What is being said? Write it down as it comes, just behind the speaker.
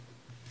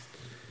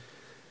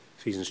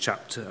Ephesians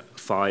chapter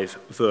 5,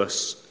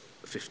 verse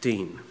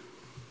 15.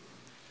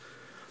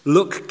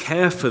 Look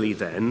carefully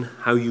then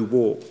how you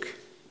walk,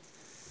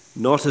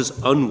 not as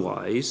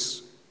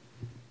unwise,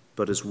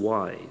 but as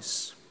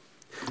wise,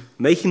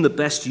 making the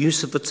best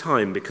use of the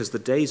time because the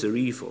days are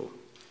evil.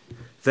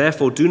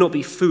 Therefore do not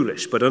be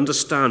foolish, but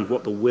understand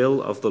what the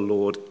will of the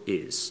Lord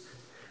is.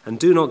 And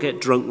do not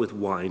get drunk with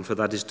wine, for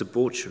that is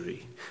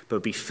debauchery,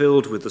 but be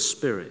filled with the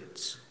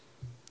Spirit,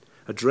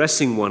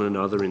 addressing one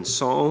another in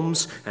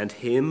psalms and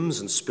hymns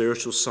and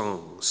spiritual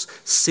songs,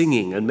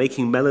 singing and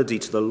making melody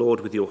to the Lord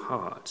with your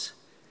heart,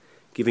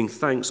 giving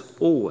thanks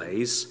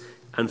always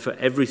and for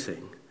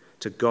everything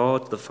to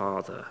God the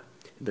Father,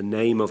 in the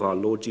name of our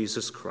Lord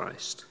Jesus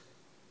Christ,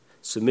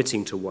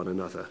 submitting to one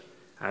another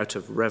out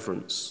of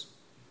reverence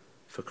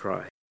for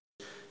Christ.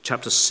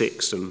 Chapter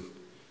 6 and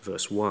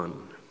verse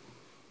 1.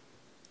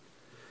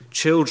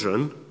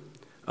 Children,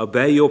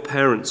 obey your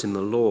parents in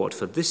the Lord,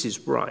 for this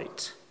is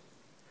right.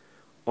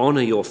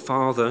 Honor your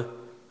father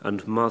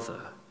and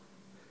mother.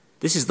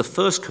 This is the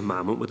first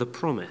commandment with a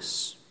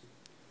promise,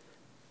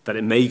 that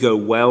it may go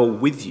well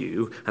with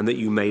you and that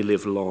you may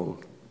live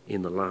long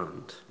in the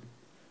land.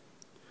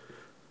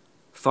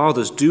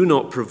 Fathers, do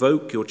not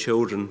provoke your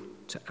children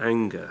to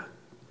anger,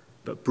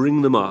 but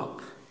bring them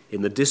up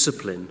in the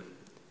discipline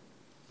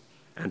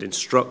and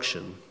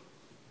instruction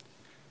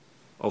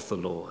of the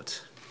Lord.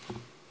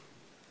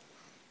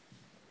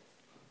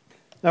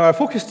 Now, our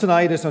focus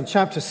tonight is on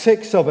chapter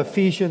 6 of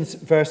Ephesians,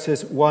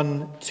 verses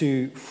 1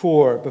 to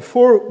 4.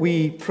 Before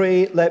we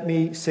pray, let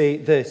me say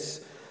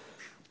this.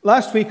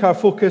 Last week, our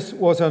focus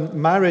was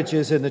on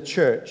marriages in the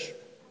church.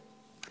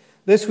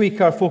 This week,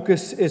 our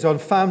focus is on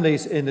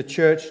families in the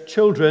church,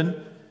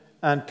 children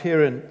and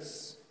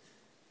parents.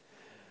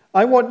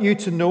 I want you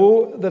to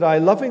know that I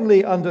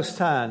lovingly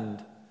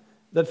understand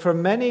that for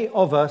many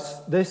of us,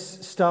 this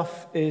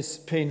stuff is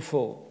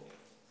painful.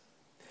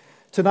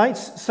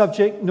 Tonight's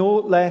subject, no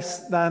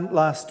less than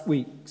last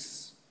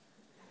week's.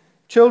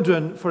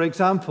 Children, for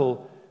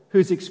example,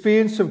 whose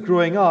experience of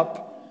growing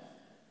up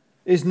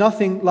is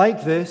nothing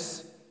like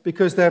this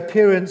because their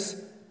parents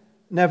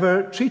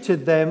never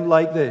treated them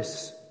like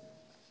this.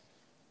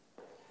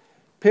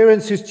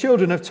 Parents whose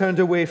children have turned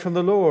away from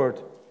the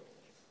Lord.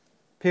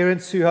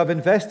 Parents who have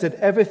invested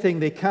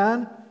everything they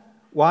can,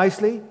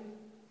 wisely,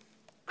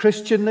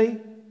 Christianly,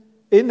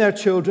 in their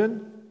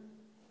children,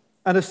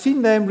 and have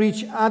seen them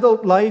reach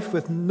adult life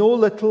with no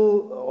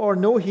little or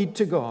no heed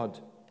to God.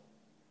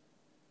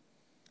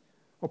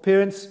 Or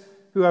parents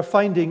who are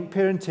finding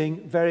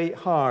parenting very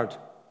hard.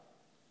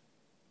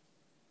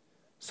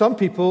 Some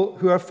people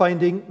who are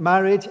finding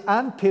marriage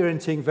and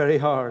parenting very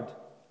hard.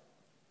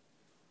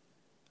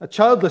 A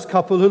childless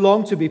couple who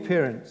long to be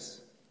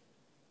parents.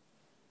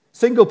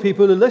 Single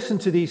people who listen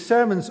to these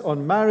sermons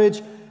on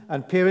marriage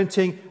and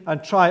parenting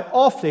and try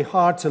awfully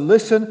hard to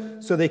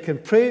listen so they can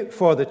pray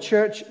for the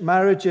church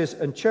marriages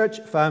and church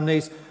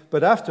families,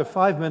 but after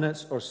 5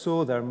 minutes or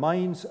so, their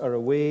minds are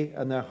away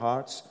and their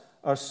hearts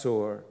are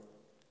sore.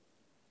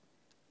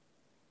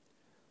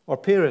 Or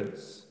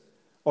parents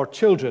or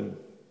children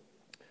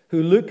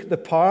who look the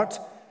part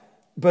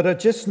but are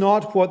just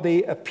not what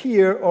they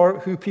appear or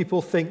who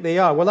people think they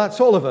are. Well,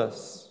 that's all of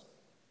us.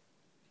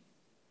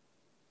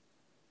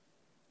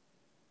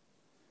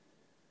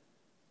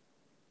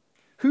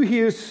 Who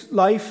here's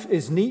life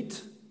is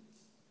neat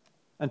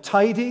and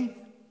tidy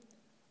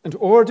and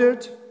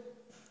ordered?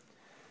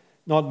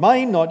 Not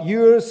mine, not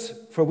yours,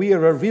 for we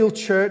are a real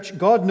church.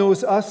 God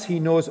knows us. He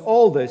knows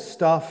all this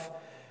stuff.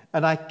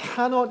 And I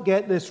cannot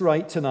get this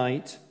right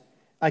tonight.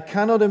 I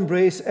cannot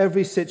embrace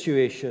every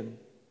situation.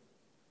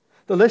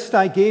 The list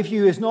I gave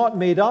you is not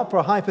made up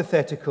or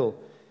hypothetical.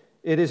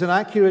 It is an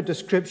accurate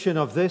description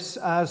of this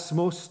as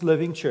most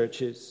living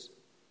churches.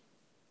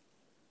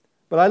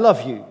 But I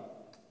love you.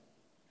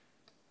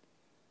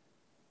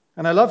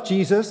 And I love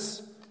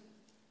Jesus,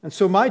 and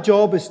so my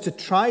job is to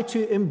try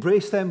to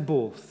embrace them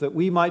both, that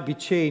we might be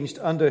changed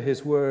under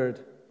his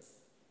word.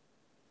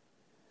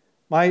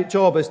 My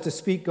job is to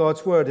speak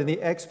God's word in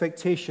the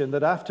expectation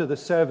that after the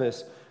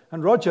service,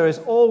 and Roger is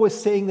always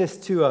saying this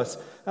to us,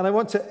 and I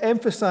want to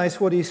emphasize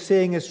what he's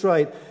saying is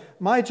right.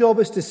 My job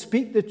is to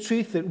speak the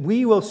truth, that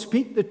we will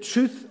speak the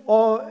truth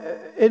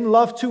in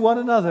love to one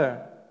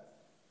another.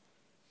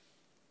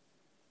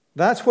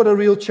 That's what a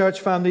real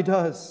church family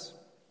does.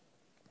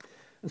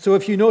 And so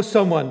if you know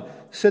someone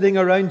sitting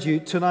around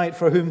you tonight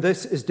for whom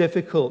this is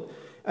difficult,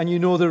 and you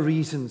know the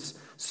reasons,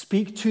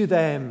 speak to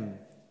them.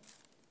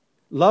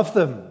 Love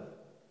them.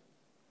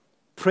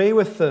 Pray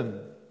with them.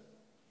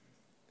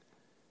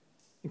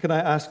 And can I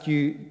ask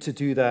you to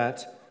do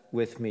that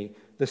with me?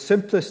 The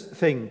simplest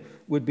thing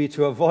would be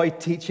to avoid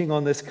teaching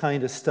on this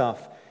kind of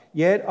stuff.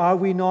 Yet are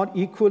we not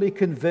equally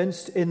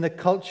convinced in the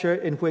culture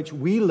in which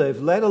we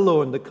live, let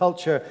alone the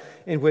culture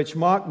in which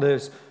Mark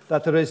lives,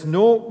 that there is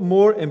no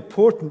more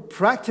important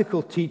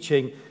practical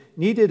teaching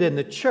needed in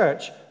the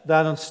church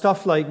than on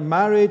stuff like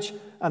marriage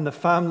and the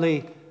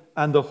family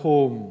and the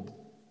home?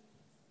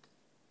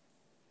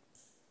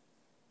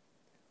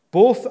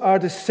 Both are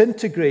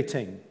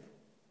disintegrating.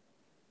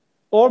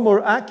 Or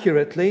more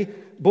accurately,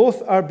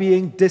 both are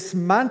being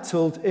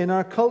dismantled in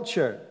our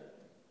culture.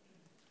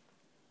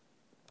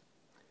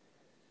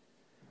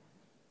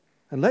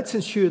 And let's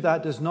ensure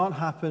that does not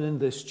happen in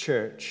this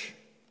church.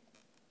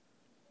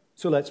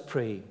 So let's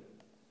pray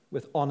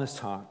with honest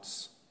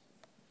hearts.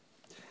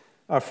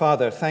 Our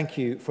Father, thank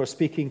you for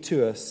speaking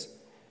to us,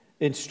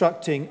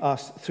 instructing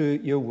us through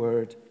your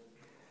word.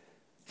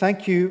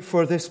 Thank you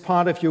for this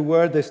part of your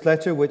word, this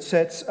letter, which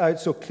sets out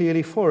so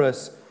clearly for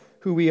us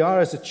who we are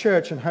as a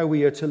church and how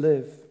we are to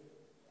live.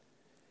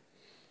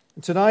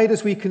 And tonight,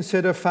 as we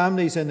consider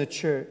families in the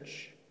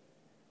church,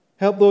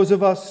 help those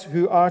of us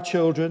who are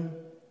children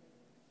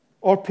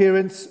or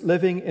parents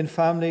living in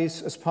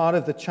families as part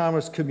of the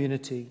Chalmers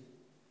community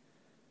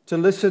to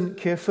listen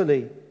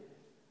carefully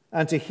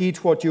and to heed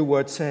what your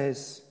word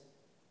says.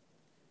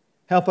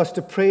 Help us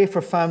to pray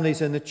for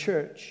families in the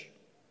church,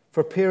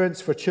 for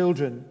parents, for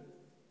children.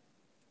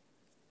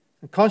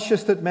 And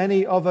conscious that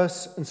many of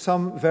us, and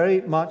some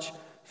very much,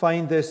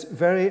 find this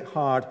very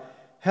hard,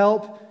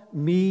 help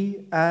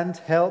me and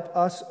help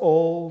us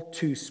all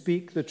to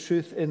speak the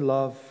truth in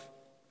love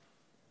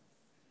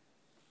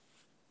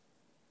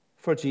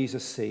for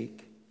Jesus'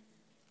 sake.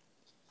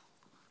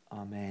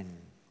 Amen.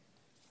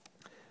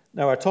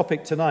 Now, our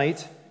topic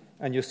tonight,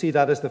 and you'll see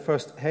that as the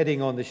first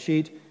heading on the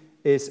sheet,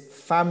 is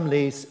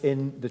families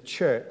in the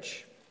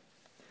church.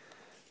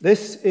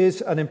 This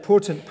is an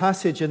important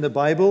passage in the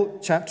Bible,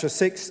 chapter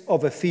 6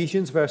 of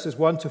Ephesians, verses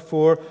 1 to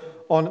 4,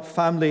 on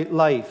family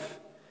life.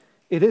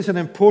 It is an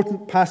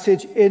important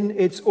passage in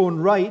its own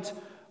right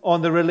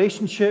on the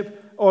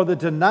relationship or the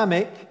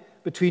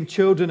dynamic between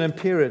children and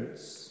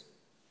parents.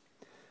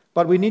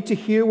 But we need to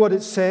hear what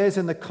it says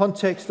in the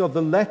context of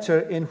the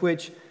letter in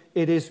which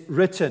it is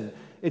written.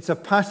 It's a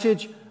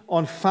passage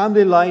on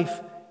family life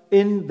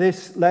in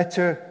this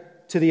letter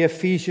to the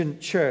Ephesian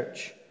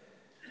church.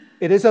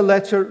 It is a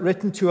letter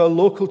written to a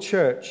local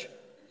church,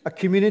 a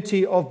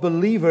community of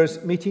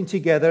believers meeting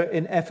together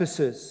in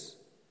Ephesus.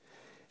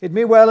 It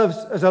may well,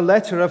 as a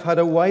letter, have had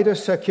a wider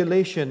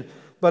circulation,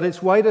 but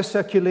its wider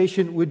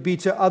circulation would be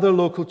to other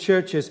local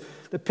churches.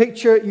 The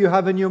picture you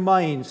have in your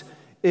minds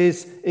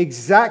is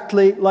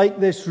exactly like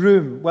this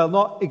room. Well,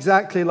 not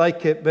exactly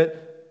like it,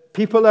 but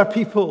people are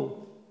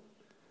people.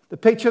 The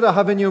picture I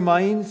have in your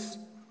minds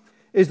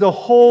is the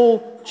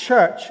whole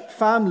church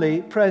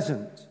family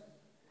present,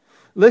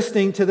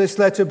 listening to this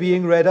letter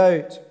being read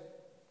out.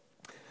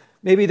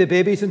 Maybe the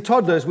babies and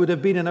toddlers would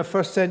have been in a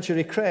first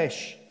century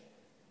creche,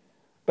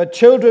 but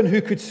children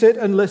who could sit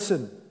and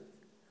listen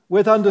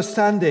with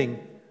understanding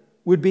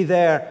would be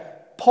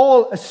there.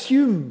 Paul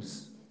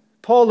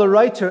the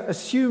writer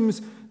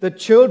assumes that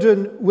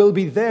children will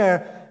be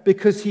there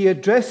because he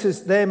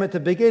addresses them at the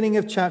beginning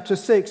of chapter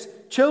 6.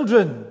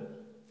 Children.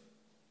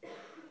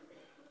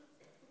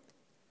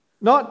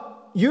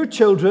 Not your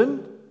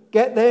children,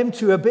 get them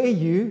to obey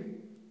you.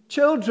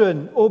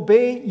 Children,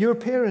 obey your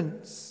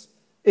parents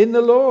in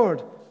the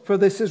Lord, for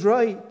this is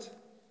right.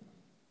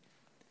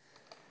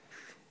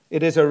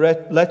 It is a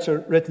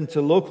letter written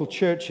to local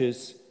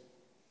churches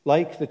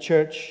like the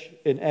church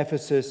in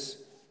Ephesus,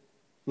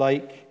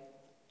 like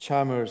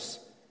Chalmers.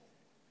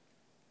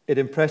 It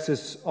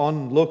impresses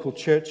on local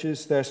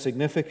churches their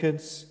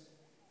significance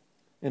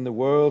in the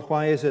world.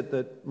 Why is it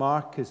that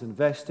Mark is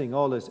investing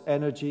all his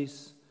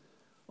energies,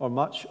 or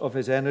much of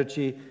his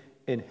energy,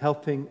 in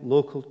helping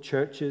local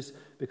churches?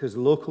 Because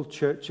local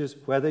churches,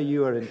 whether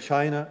you are in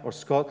China or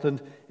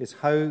Scotland, is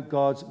how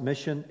God's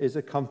mission is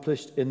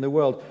accomplished in the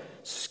world.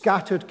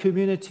 Scattered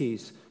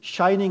communities,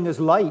 shining as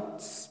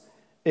lights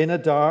in a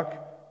dark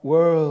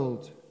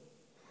world.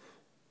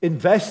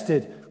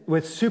 Invested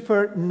with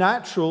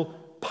supernatural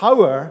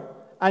power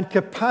and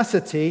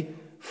capacity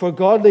for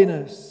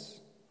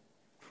godliness.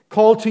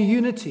 Called to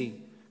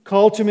unity,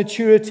 called to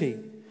maturity,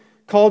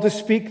 called to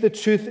speak the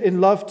truth in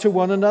love to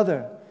one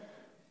another,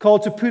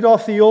 called to put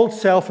off the old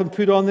self and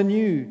put on the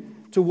new,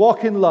 to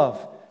walk in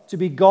love, to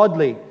be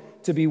godly,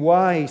 to be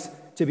wise,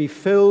 to be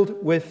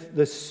filled with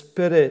the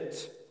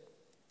Spirit.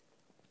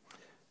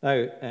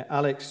 Now,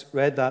 Alex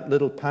read that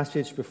little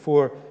passage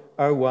before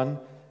our one,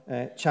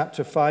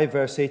 chapter 5,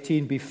 verse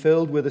 18, be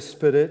filled with the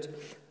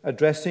Spirit,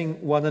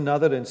 addressing one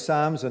another in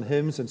psalms and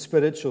hymns and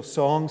spiritual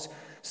songs,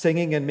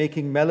 singing and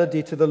making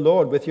melody to the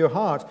Lord with your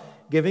heart,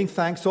 giving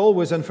thanks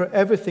always and for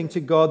everything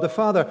to God the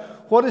Father.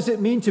 What does it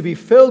mean to be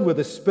filled with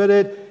the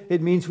Spirit?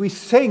 It means we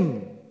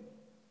sing.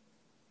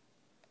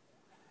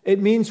 It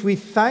means we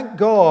thank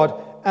God,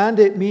 and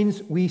it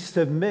means we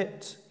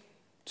submit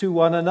to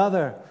one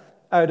another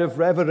out of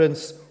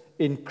reverence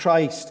in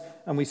Christ.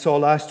 And we saw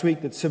last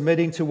week that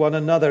submitting to one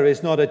another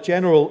is not a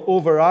general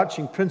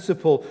overarching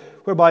principle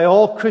whereby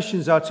all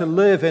Christians are to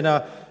live in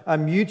a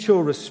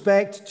mutual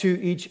respect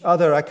to each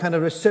other, a kind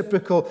of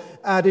reciprocal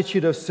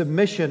attitude of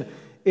submission.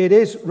 It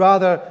is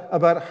rather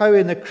about how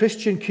in the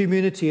Christian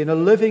community, in a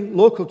living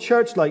local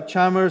church like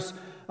Chalmers,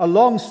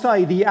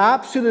 alongside the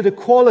absolute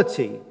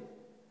equality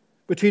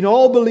between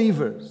all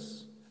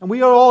believers, and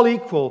we are all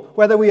equal,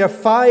 whether we are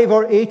 5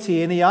 or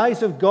 80 in the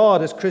eyes of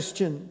God as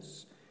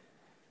Christians,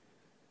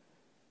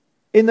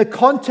 In the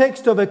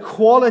context of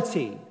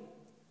equality,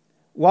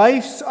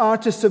 wives are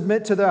to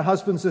submit to their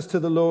husbands as to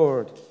the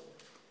Lord.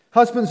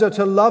 Husbands are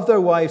to love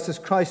their wives as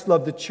Christ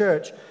loved the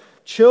church.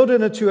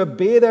 Children are to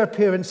obey their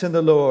parents in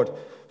the Lord.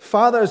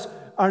 Fathers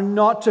are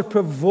not to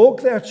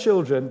provoke their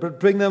children, but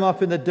bring them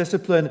up in the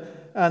discipline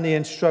and the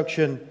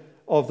instruction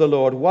of the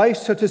Lord.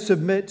 Wives are to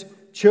submit.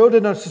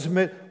 Children are to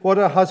submit. What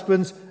are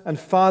husbands and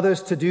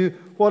fathers to do?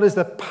 What is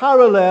the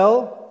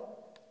parallel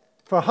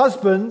for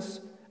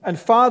husbands and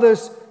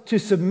fathers to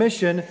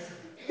submission?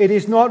 It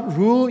is not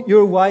rule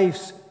your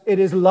wives, it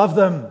is love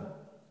them.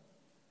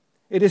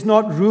 It is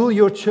not rule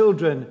your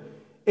children,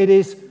 it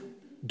is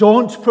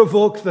don't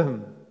provoke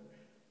them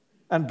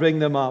and bring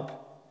them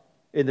up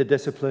in the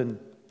discipline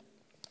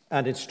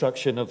and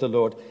instruction of the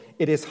Lord.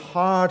 It is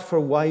hard for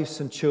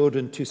wives and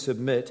children to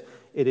submit.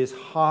 It is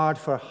hard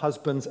for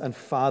husbands and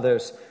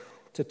fathers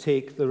to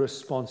take the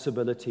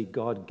responsibility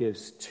God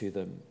gives to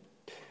them.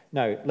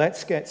 Now,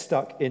 let's get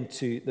stuck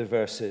into the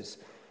verses.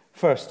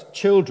 First,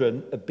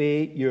 children,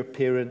 obey your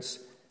parents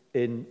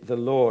in the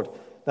Lord.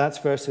 That's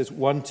verses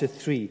 1 to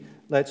 3.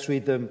 Let's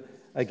read them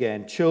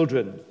again.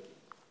 Children,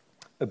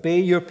 obey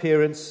your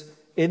parents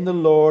in the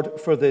Lord,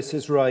 for this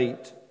is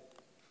right.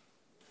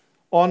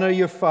 Honor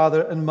your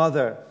father and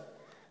mother.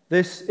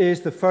 This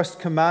is the first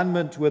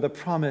commandment with a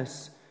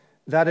promise,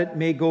 that it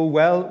may go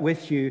well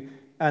with you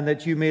and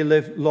that you may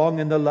live long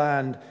in the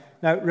land.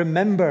 Now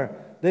remember,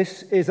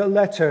 this is a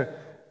letter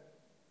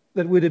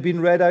that would have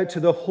been read out to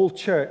the whole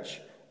church.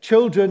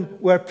 Children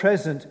were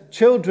present.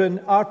 Children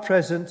are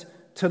present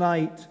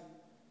tonight.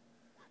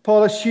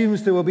 Paul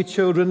assumes there will be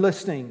children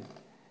listening,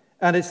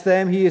 and it's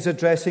them he is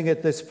addressing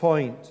at this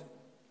point.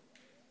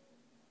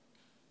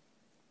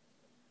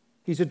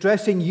 He's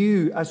addressing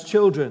you as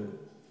children.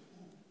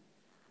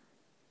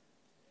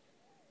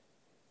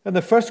 And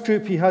the first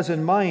group he has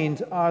in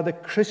mind are the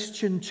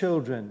Christian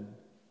children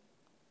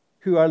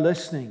who are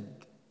listening.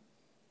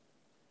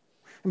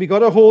 And we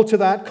got a hold to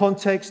that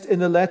context in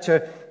the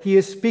letter. He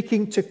is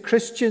speaking to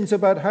Christians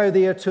about how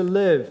they are to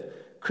live.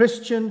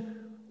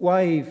 Christian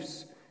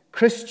wives,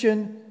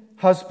 Christian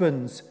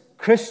husbands,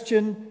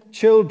 Christian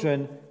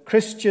children,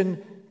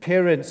 Christian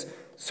parents.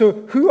 So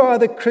who are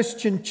the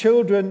Christian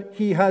children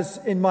he has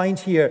in mind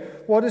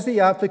here? What is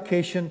the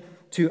application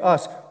to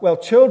us? Well,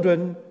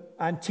 children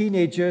and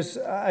teenagers,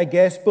 I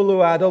guess,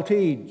 below adult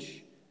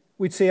age.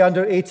 We'd say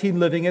under 18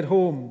 living at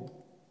home.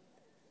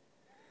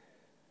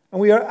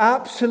 And we are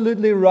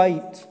absolutely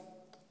right.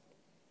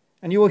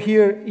 And you will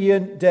hear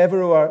Ian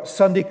Devereux, our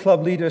Sunday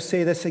club leader,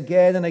 say this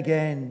again and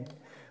again.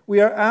 We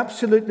are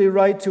absolutely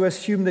right to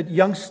assume that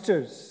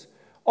youngsters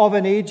of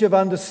an age of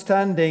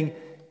understanding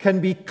can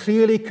be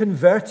clearly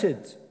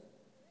converted,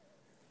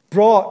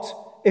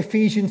 brought,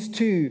 Ephesians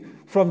 2,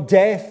 from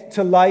death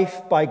to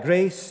life by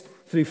grace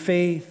through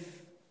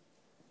faith.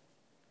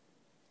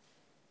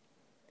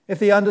 If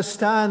they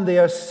understand they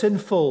are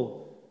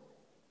sinful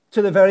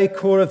to the very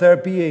core of their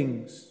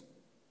beings,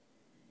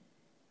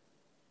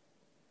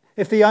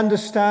 if they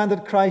understand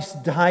that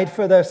Christ died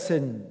for their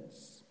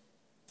sins,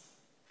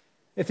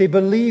 if they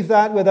believe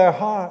that with their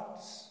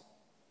hearts,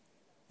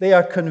 they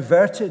are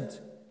converted.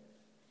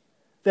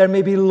 There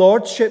may be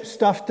lordship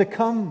stuff to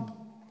come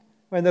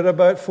when they're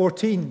about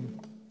 14.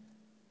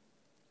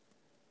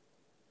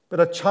 But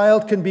a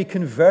child can be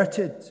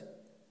converted.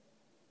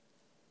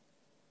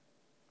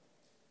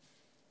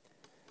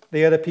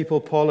 They are the people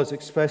Paul has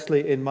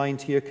expressly in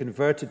mind here,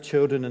 converted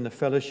children in the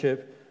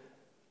fellowship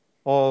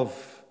of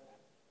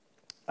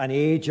an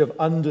age of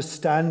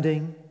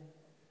understanding.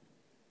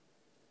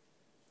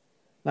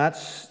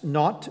 That's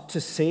not to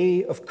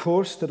say, of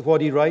course, that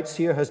what he writes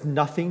here has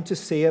nothing to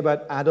say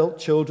about adult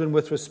children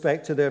with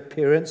respect to their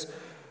parents,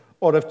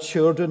 or of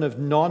children of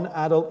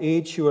non-adult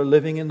age who are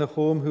living in the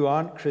home who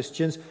aren't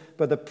Christians.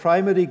 But the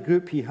primary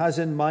group he has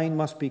in mind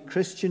must be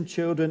Christian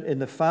children in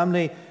the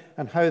family,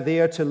 and how they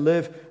are to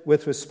live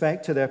with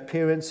respect to their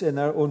parents in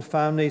their own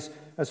families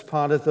as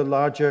part of the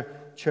larger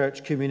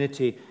church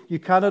community. You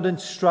cannot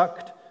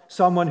instruct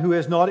someone who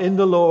is not in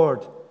the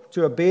Lord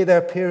to obey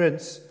their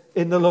parents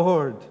in the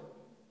Lord.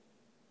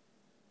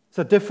 It's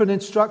a different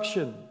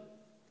instruction.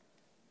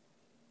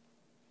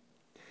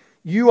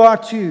 You are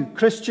too,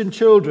 Christian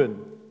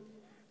children,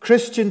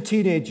 Christian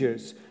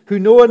teenagers who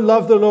know and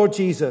love the Lord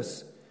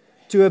Jesus,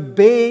 to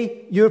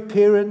obey your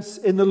parents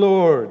in the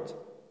Lord,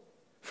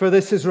 for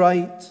this is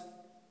right.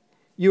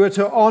 You are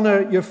to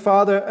honor your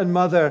father and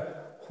mother.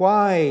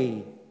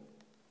 Why?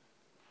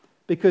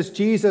 Because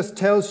Jesus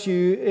tells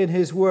you in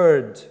his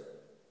word.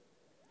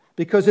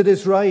 Because it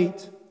is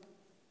right.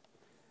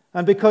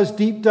 And because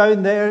deep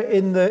down there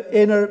in the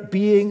inner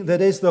being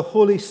that is the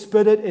Holy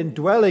Spirit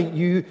indwelling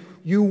you,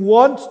 you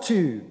want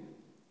to.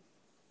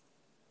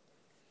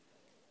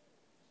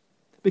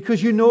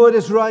 Because you know it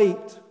is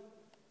right.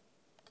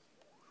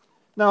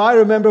 Now, I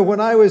remember when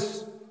I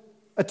was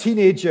a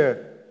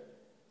teenager,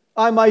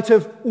 I might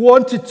have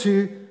wanted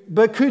to,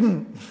 but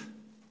couldn't.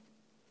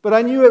 But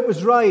I knew it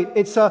was right.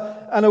 It's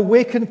an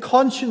awakened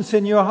conscience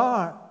in your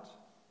heart.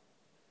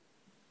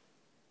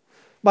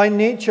 By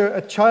nature,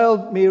 a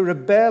child may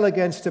rebel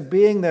against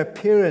obeying their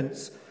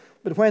parents,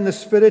 but when the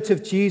Spirit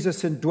of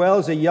Jesus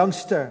indwells a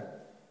youngster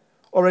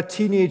or a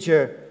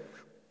teenager,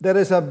 there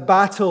is a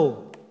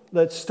battle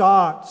that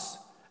starts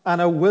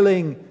and a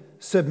willing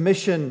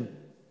submission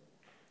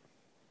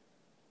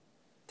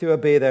to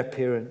obey their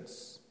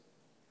parents,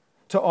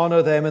 to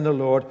honor them in the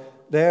Lord.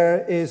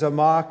 There is a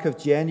mark of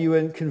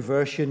genuine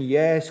conversion,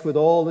 yes, with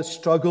all the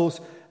struggles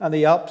and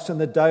the ups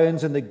and the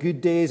downs and the good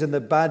days and the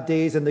bad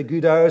days and the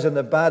good hours and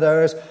the bad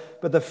hours,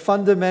 but the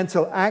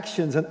fundamental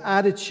actions and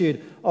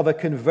attitude of a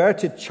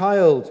converted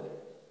child,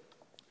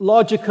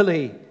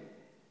 logically,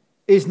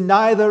 is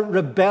neither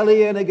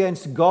rebellion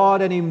against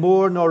God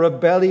anymore nor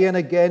rebellion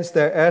against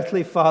their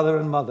earthly father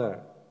and mother,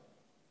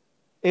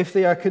 if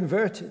they are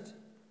converted.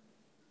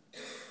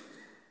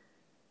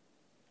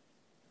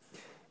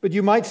 But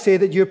you might say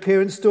that your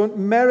parents don't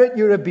merit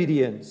your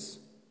obedience,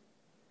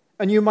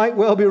 and you might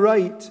well be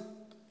right.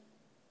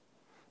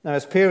 Now,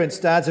 as parents,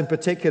 dads in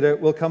particular,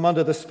 will come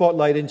under the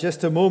spotlight in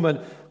just a moment,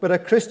 but a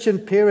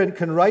Christian parent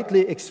can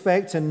rightly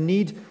expect and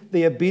need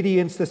the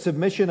obedience, the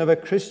submission of a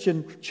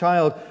Christian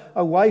child,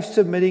 a wife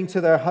submitting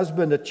to their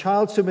husband, a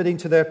child submitting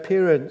to their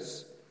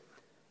parents,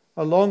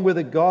 along with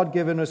the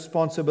God-given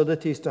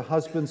responsibilities to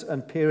husbands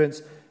and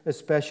parents,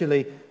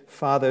 especially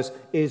fathers,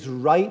 is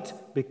right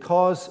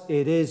because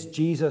it is,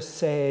 Jesus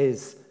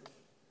says,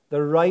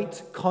 the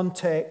right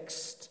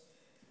context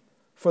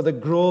for the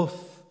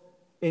growth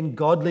in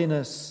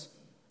godliness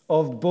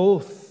of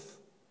both.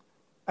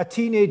 A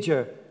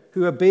teenager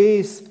who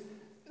obeys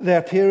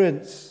their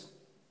parents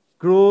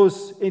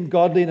grows in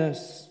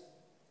godliness.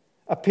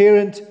 A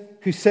parent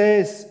who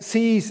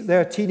sees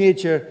their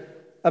teenager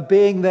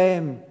obeying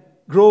them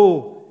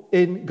grow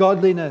in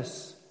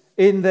godliness,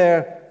 in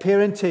their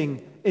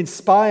parenting,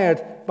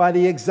 inspired by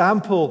the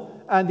example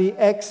and the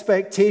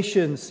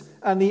expectations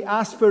and the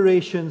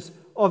aspirations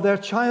of their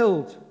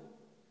child.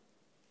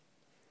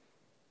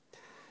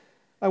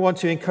 I want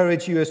to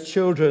encourage you as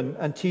children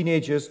and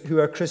teenagers who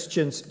are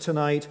Christians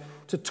tonight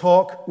to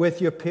talk with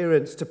your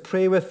parents, to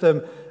pray with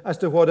them as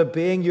to what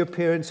obeying your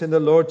parents in the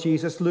Lord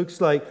Jesus looks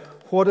like.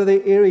 What are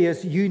the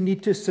areas you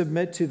need to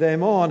submit to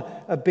them on?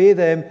 Obey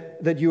them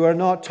that you are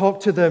not. Talk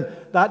to them.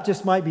 That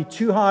just might be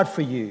too hard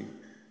for you.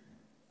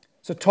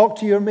 So talk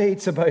to your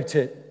mates about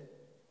it.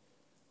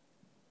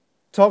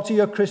 Talk to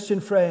your Christian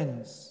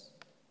friends.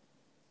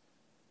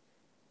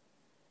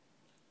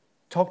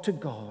 Talk to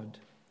God.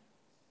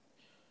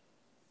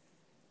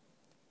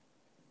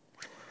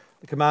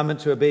 The commandment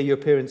to obey your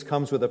parents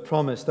comes with a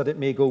promise that it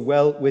may go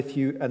well with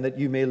you and that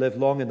you may live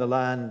long in the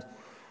land.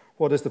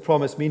 What does the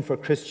promise mean for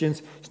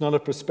Christians? It's not a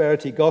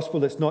prosperity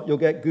gospel. It's not you'll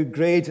get good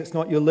grades. It's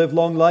not you'll live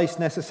long lives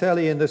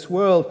necessarily in this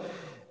world.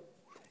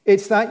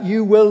 It's that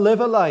you will live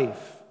a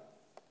life.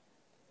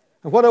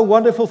 And what a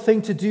wonderful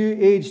thing to do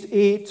aged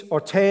 8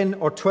 or 10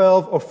 or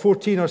 12 or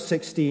 14 or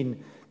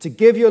 16, to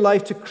give your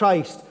life to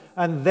Christ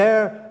and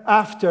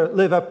thereafter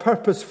live a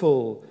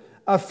purposeful,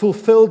 a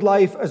fulfilled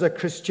life as a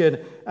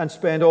Christian and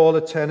spend all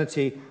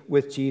eternity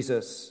with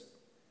Jesus.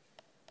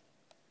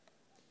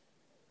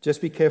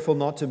 Just be careful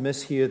not to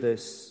mishear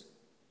this.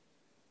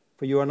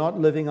 For you are not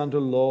living under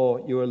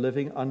law, you are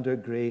living under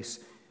grace.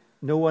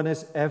 No one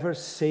is ever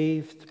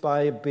saved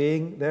by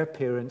obeying their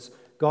parents.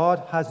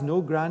 God has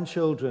no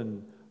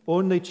grandchildren,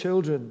 only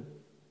children.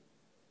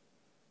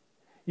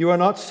 You are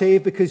not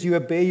saved because you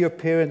obey your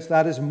parents.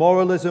 That is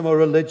moralism or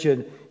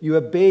religion. You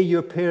obey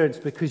your parents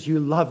because you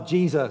love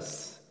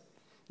Jesus.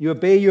 You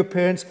obey your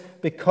parents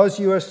because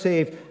you are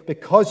saved,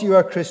 because you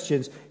are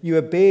Christians. You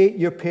obey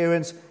your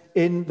parents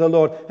in the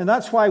Lord. And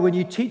that's why when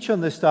you teach on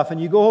this stuff and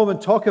you go home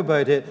and talk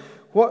about it,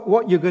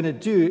 what you're going to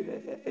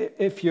do,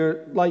 if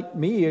you're like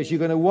me, is you're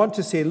going to want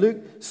to say, look,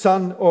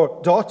 son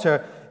or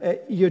daughter,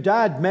 your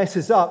dad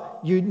messes up.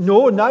 You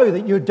know now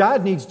that your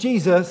dad needs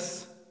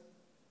Jesus.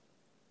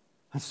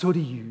 And so do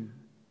you.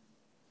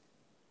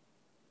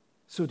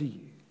 So do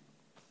you.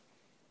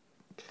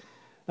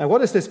 Now, what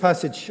does this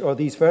passage, or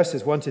these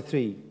verses 1 to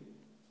 3,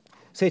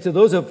 say to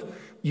those of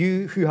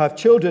you who have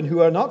children who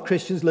are not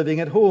Christians living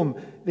at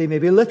home? They may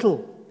be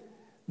little.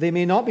 They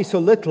may not be so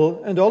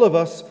little. And all of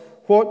us,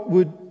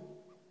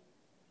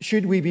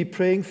 should we be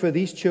praying for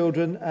these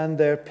children and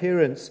their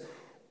parents,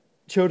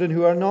 children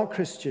who are not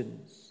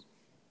Christians?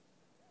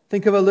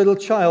 Think of a little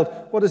child.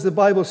 What does the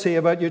Bible say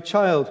about your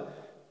child?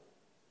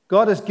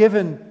 God has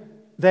given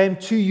them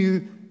to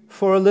you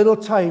for a little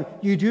time.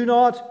 You do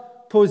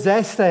not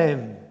possess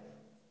them.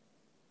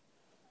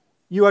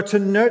 You are to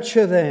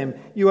nurture them.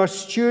 You are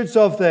stewards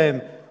of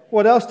them.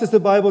 What else does the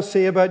Bible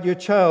say about your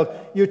child?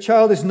 Your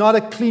child is not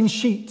a clean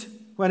sheet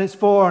when it's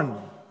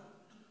born.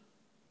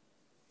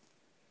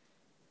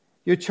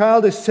 Your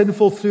child is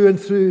sinful through and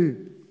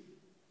through.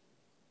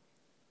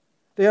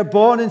 They are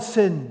born in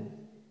sin.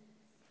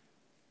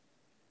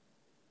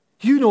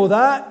 You know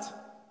that.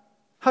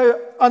 How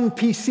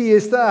un-PC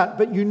is that?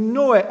 But you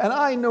know it, and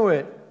I know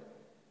it.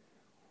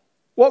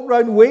 Walk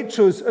round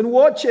Waitrose and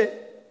watch it.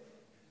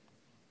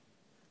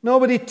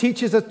 Nobody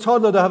teaches a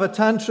toddler to have a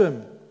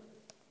tantrum.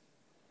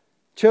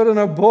 Children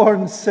are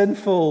born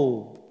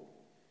sinful.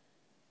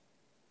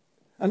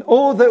 And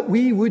oh, that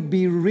we would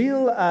be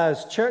real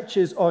as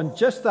churches on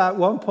just that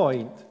one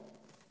point.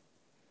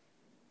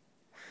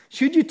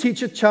 Should you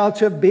teach a child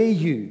to obey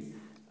you?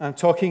 I'm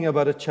talking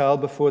about a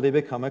child before they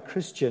become a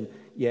Christian.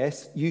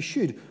 Yes, you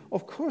should.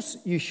 Of course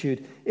you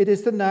should. It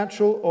is the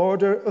natural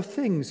order of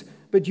things.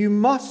 But you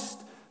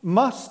must,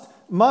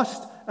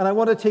 and I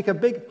want to take a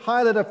big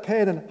highlighter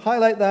pen and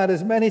highlight that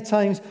as many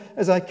times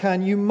as I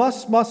can. You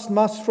must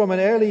from an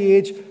early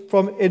age,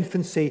 from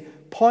infancy,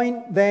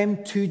 point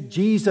them to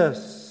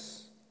Jesus.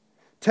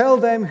 Tell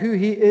them who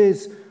he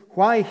is,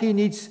 why he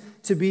needs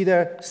to be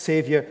their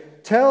Savior.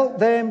 Tell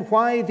them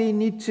why they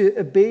need to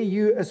obey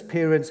you as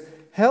parents.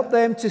 Help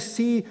them to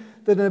see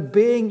that in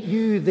obeying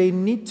you, they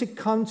need to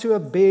come to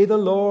obey the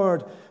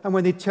Lord. And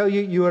when they tell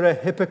you you are a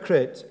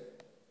hypocrite,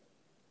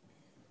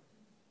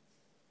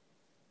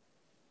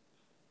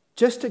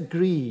 just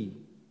agree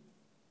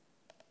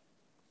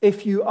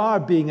if you are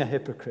being a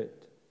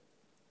hypocrite.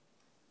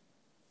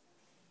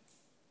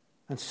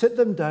 And sit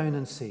them down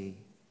and say,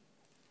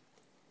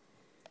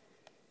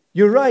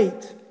 you're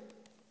right.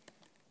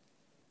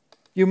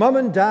 Your mum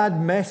and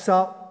dad mess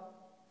up.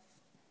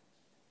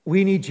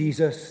 We need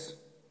Jesus.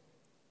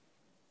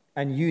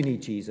 And you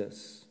need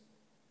Jesus.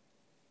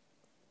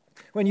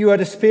 When you are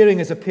despairing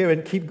as a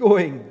parent, keep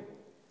going.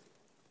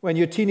 When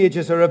your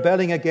teenagers are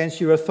rebelling against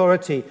your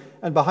authority,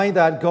 and behind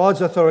that,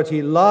 God's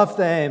authority, love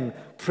them,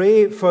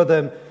 pray for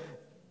them,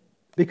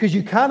 because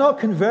you cannot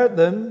convert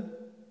them,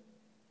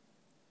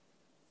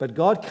 but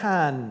God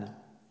can.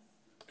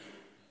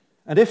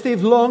 And if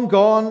they've long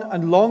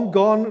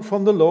gone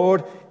from the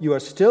Lord, you are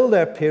still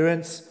their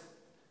parents.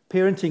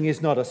 Parenting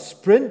is not a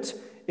sprint.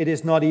 It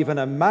is not even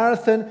a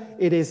marathon.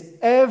 It is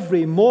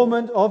every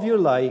moment of your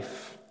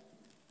life.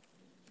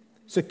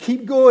 So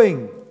keep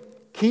going.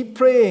 Keep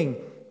praying.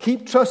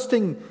 Keep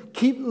trusting.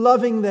 Keep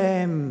loving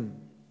them.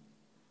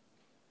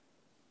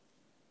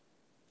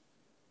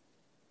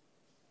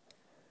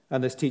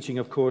 And this teaching,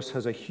 of course,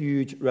 has a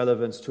huge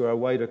relevance to our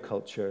wider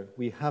culture.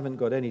 We haven't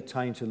got any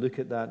time to look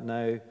at that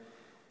now.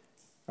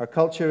 Our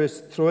culture is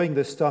throwing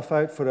this stuff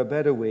out for a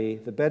better way.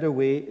 The better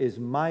way is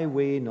my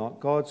way, not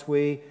God's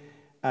way.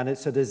 And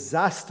it's a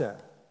disaster.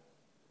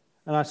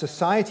 And our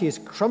society is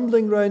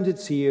crumbling round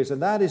its ears,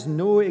 and that is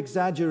no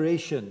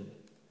exaggeration.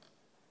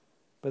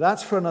 But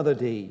that's for another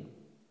day.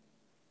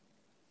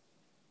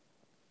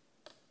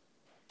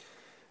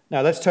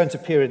 Now, let's turn to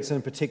parents, and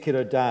in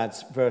particular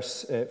dads,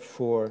 verse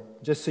 4.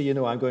 Just so you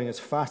know, I'm going as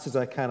fast as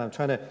I can. I'm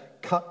trying to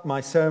cut my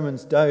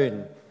sermons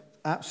down.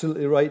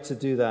 Absolutely right to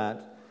do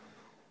that.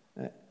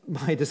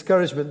 My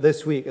discouragement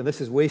this week, and this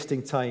is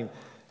wasting time,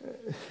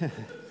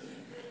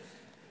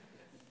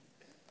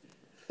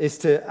 is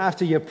to,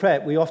 after your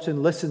prep, we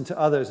often listen to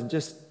others and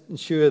just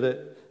ensure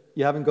that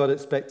you haven't got it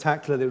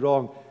spectacularly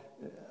wrong.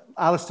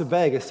 Alistair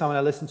Begg is someone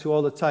I listen to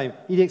all the time.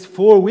 He takes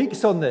 4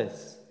 weeks on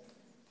this.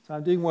 So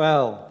I'm doing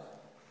well.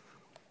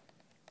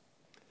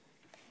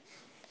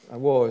 I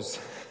was.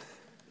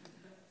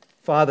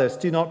 Fathers,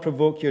 do not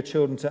provoke your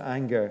children to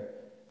anger,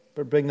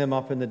 but bring them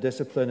up in the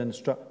discipline and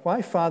instruct.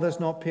 Why fathers,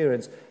 not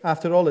parents?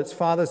 After all, it's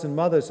fathers and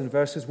mothers in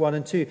verses 1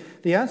 and 2.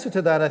 The answer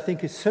to that, I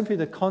think, is simply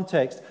the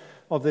context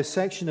of this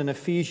section in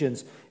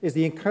Ephesians, is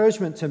the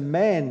encouragement to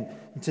men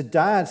and to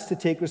dads to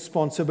take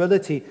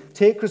responsibility.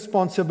 Take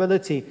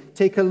responsibility.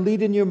 Take a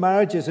lead in your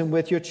marriages and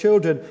with your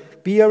children.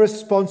 Be a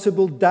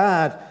responsible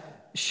dad.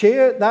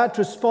 Share that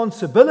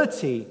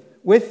responsibility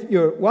with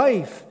your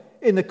wife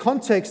in the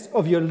context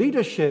of your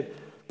leadership,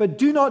 but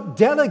do not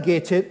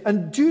delegate it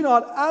and do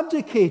not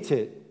abdicate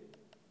it.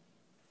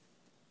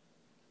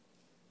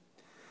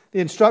 The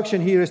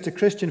instruction here is to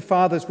Christian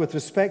fathers with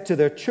respect to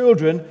their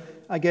children,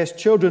 I guess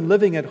children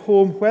living at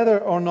home, whether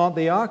or not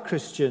they are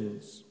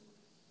Christians.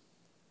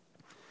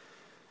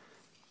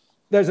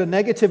 There's a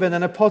negative and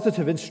then a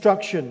positive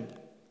instruction.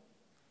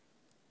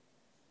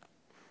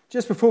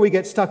 Just before we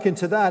get stuck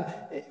into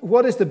that,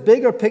 what is the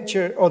bigger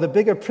picture or the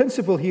bigger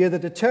principle here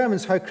that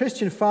determines how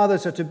Christian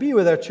fathers are to be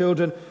with their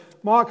children?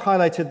 Mark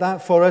highlighted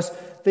that for us.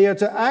 They are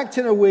to act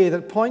in a way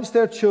that points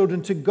their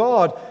children to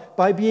God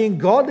by being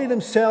godly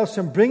themselves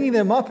and bringing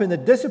them up in the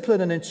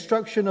discipline and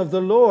instruction of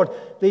the Lord.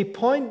 They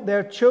point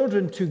their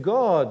children to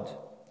God.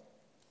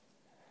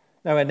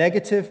 Now, a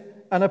negative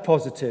and a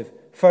positive.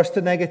 First,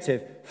 the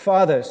negative.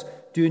 Fathers,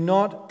 do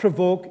not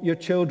provoke your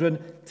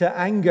children to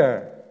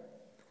anger.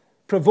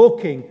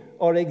 Provoking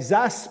or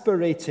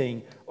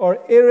exasperating or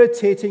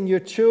irritating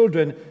your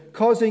children,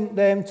 causing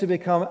them to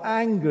become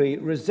angry,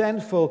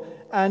 resentful,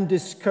 and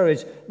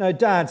discouraged. Now,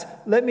 dads,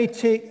 let me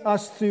take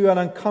us through an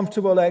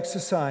uncomfortable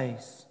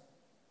exercise.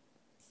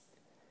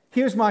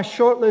 Here's my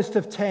short list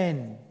of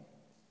 10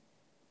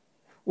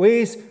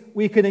 ways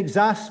we can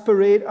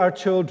exasperate our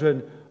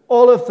children,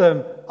 all of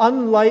them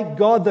unlike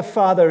God the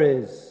Father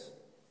is.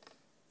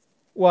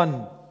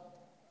 1,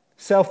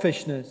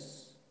 selfishness.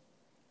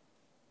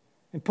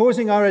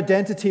 Imposing our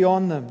identity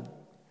on them,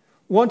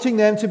 wanting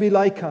them to be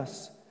like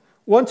us,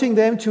 wanting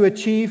them to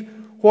achieve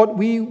what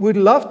we would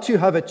love to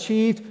have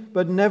achieved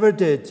but never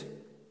did.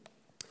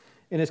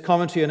 In his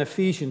commentary on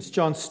Ephesians,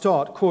 John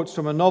Stott quotes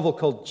from a novel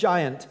called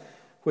Giant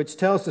which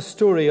tells the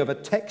story of a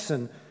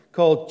Texan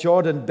called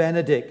Jordan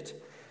Benedict.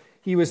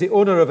 He was the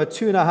owner of a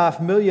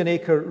 2.5 million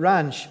acre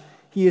ranch.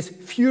 He is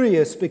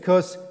furious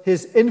because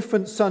his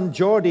infant son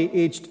Geordie,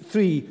 aged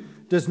 3,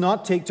 does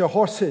not take to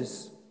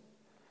horses.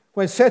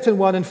 When set on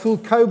one in full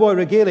cowboy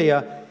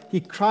regalia, he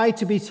cried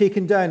to be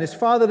taken down. His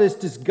father is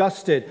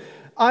disgusted.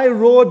 "I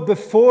rode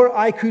before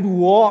I could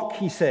walk,"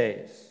 he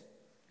says.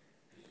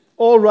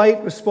 "All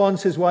right,"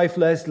 responds his wife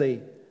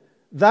Leslie.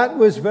 "That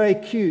was very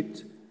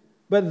cute,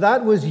 but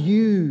that was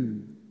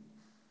you.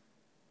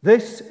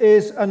 This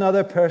is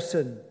another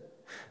person.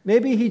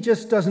 Maybe he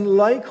just doesn't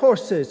like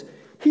horses.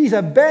 He's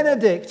a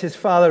Benedict," his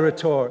father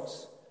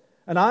retorts.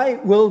 "And I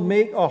will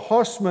make a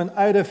horseman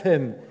out of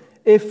him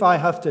if I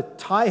have to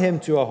tie him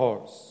to a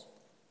horse."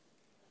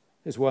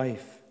 His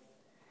wife: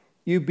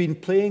 "You've been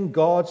playing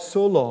God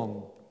so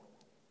long,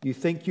 you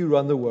think you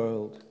run the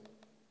world."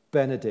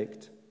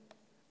 Benedict: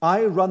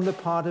 "I run the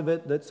part of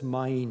it that's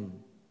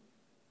mine."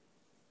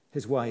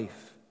 His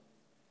wife: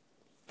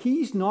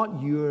 "He's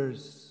not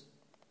yours.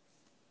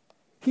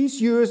 He's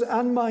yours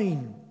and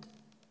mine.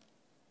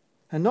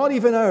 And not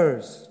even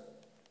ours.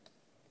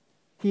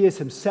 He is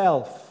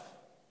himself."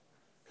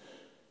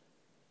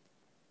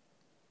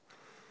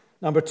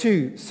 Number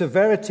 2,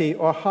 severity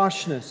or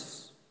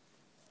harshness.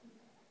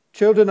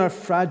 Children are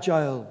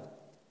fragile.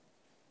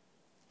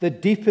 The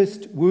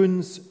deepest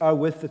wounds are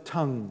with the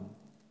tongue.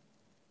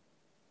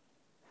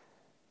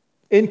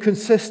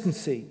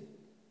 Inconsistency.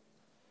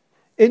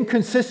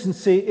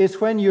 Inconsistency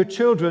is when your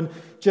children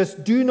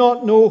just do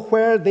not know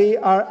where they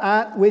are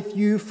at with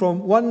you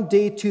from one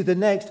day to the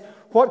next.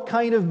 What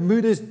kind of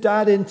mood is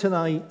Dad in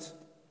tonight?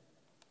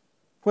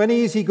 When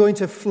is he going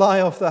to fly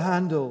off the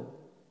handle?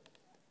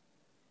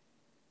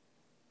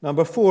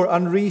 Number 4,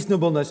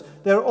 unreasonableness.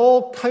 They're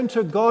all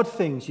counter God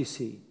things, you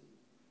see.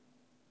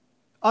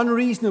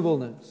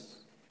 Unreasonableness.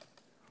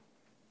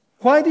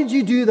 "Why did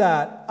you do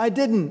that?" "I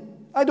didn't.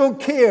 I don't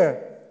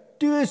care.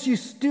 Do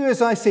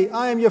as I say.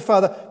 I am your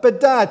father." "But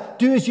Dad,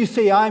 do as you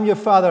say. I am your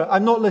father.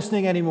 I'm not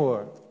listening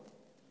anymore."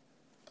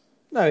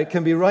 Now, it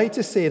can be right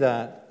to say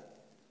that,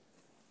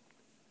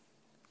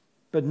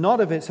 but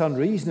not if it's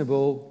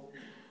unreasonable.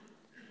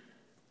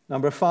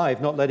 Number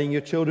 5, not letting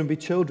your children be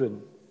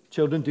children.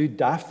 Children do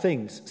daft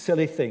things,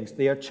 silly things.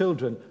 They are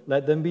children.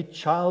 Let them be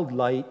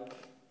childlike.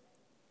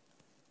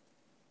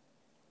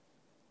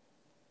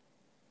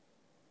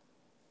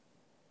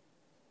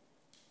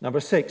 Number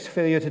 6,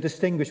 failure to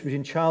distinguish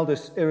between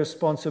childish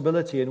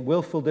irresponsibility and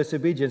willful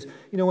disobedience.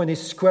 You know, when they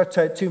squirt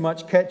out too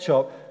much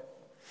ketchup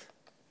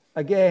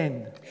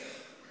again,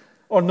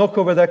 or knock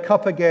over their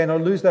cup again, or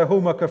lose their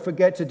homework, or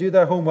forget to do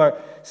their homework.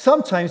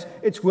 Sometimes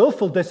it's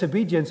willful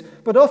disobedience,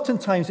 but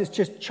oftentimes it's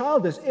just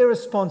childish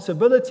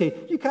irresponsibility.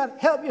 You can't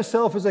help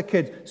yourself as a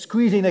kid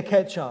squeezing the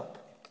ketchup.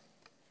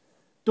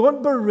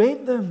 Don't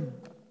berate them.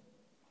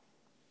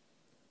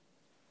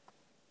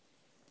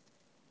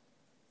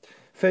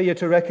 Failure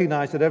to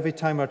recognize that every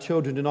time our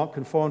children do not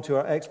conform to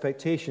our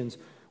expectations,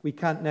 we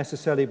can't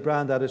necessarily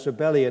brand that as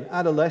rebellion.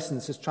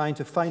 Adolescence is trying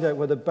to find out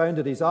where the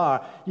boundaries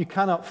are. You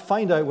cannot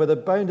find out where the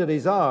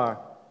boundaries are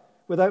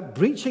without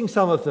breaching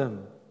some of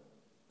them.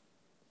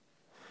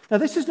 Now,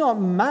 this is not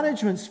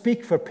management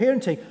speak for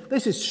parenting.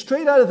 This is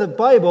straight out of the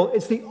Bible.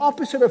 It's the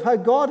opposite of how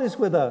God is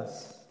with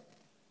us.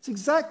 It's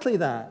exactly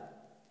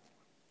that.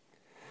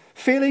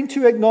 Failing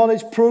to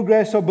acknowledge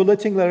progress or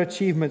belittling their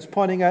achievements,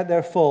 pointing out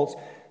their faults.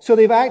 So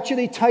they've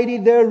actually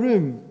tidied their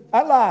room.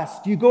 At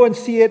last, you go and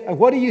see it, and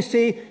what do you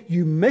say?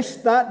 You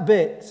missed that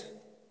bit.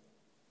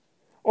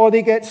 Or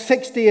they get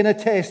 60 in a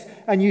test,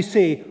 and you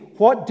say,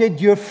 what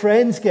did your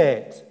friends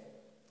get?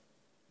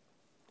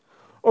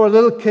 Or a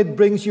little kid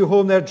brings you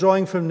home their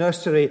drawing from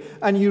nursery,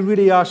 and you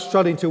really are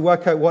struggling to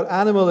work out what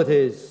animal it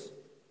is.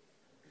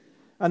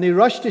 And they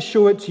rush to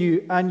show it to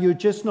you, and you're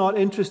just not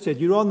interested.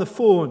 You're on the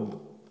phone.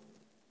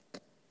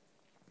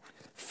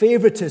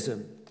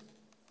 Favoritism.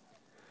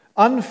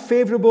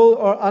 Unfavorable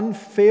or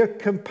unfair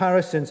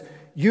comparisons.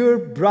 Your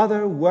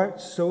brother worked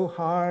so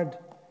hard.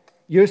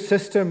 Your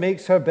sister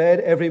makes her bed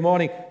every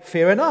morning.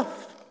 Fair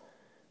enough.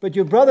 But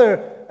your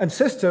brother and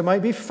sister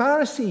might be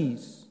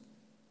Pharisees.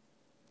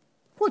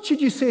 What should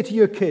you say to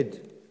your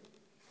kid?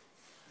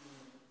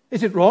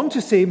 Is it wrong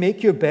to say,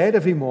 make your bed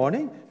every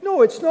morning?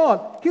 No, it's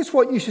not. Here's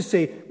what you should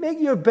say. Make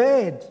your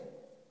bed.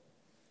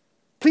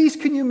 Please,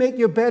 can you make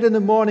your bed in the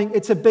morning?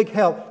 It's a big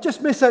help.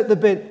 Just miss out the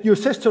bit. Your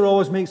sister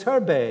always makes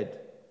her bed.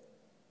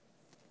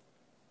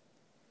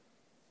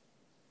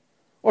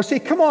 Or say,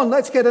 come on,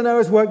 let's get an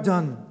hour's work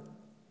done.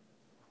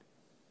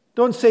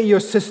 Don't say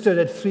your sister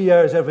did 3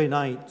 hours every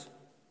night.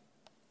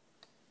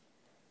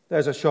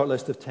 There's a short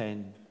list of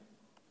 10.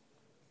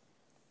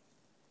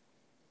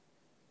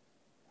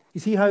 You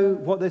see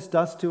what this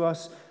does to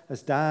us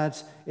as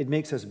dads? It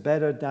makes us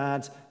better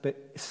dads,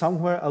 but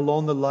somewhere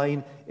along the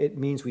line, it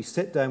means we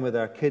sit down with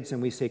our kids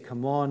and we say,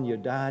 come on, your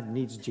dad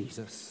needs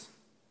Jesus.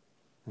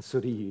 And so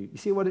do you. You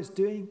see what it's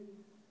doing?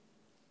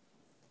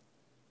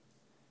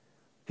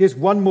 Here's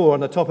one more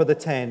on the top of the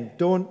 10.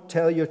 Don't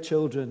tell your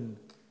children.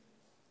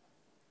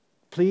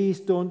 Please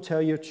don't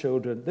tell your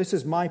children. This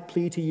is my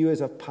plea to you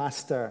as a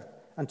pastor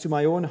and to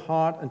my own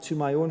heart and to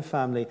my own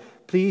family.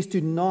 Please do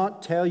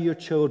not tell your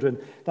children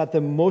that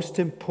the most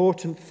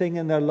important thing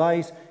in their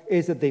lives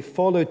is that they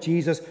follow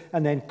Jesus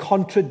and then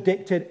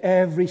contradict it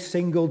every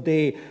single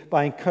day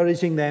by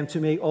encouraging them to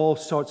make all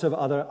sorts of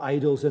other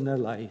idols in their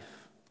life.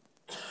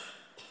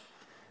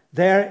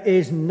 There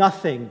is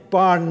nothing,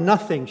 bar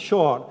nothing,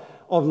 short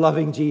of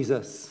loving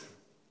Jesus.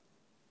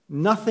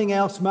 Nothing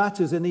else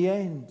matters in the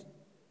end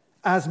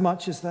as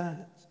much as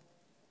that.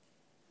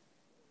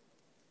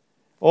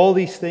 All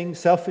these things,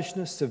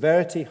 selfishness,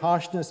 severity,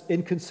 harshness,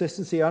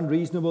 inconsistency,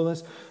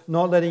 unreasonableness,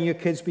 not letting your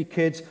kids be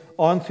kids,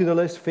 on through the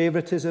list,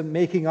 favoritism,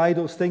 making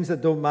idols, things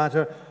that don't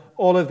matter,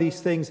 all of these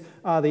things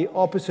are the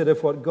opposite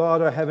of what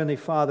God, our Heavenly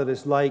Father,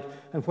 is like.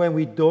 And when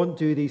we don't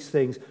do these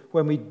things,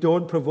 when we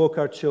don't provoke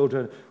our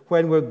children,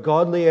 when we're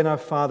godly in our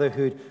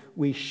fatherhood,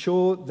 we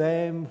show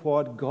them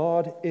what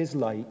God is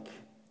like.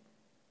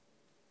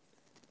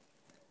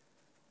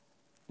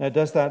 Now,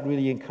 does that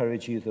really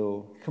encourage you,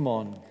 though? Come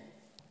on.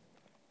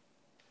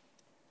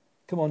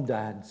 Come on,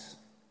 dads.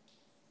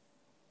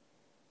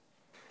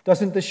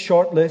 Doesn't the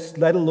short list,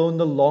 let alone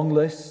the long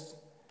list,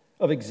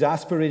 of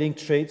exasperating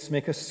traits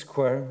make us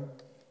squirm?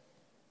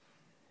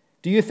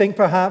 Do you think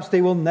perhaps they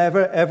will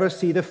never, ever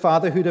see the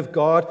fatherhood of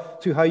God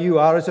through how you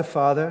are as a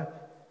father?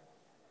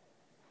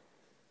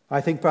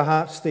 I think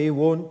perhaps they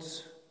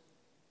won't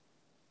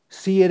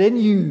see it in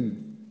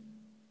you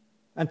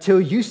until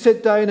you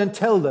sit down and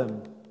tell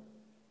them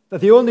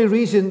that the only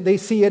reason they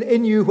see it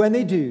in you when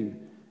they do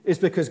is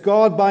because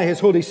God, by His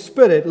Holy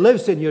Spirit,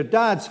 lives in your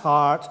dad's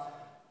heart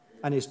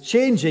and is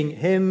changing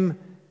him.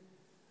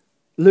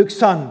 Look,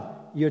 son,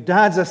 your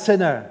dad's a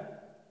sinner.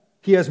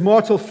 He has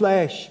mortal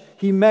flesh.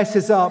 He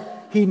messes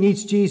up. He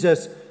needs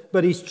Jesus.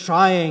 But he's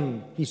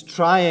trying,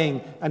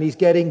 and he's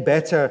getting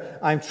better.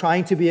 I'm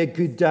trying to be a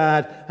good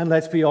dad, and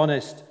let's be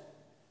honest,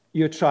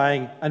 you're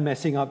trying and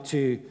messing up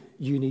too.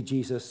 You need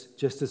Jesus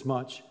just as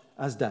much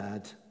as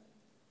dad.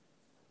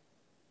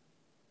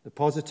 The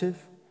positive,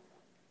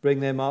 bring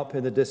them up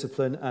in the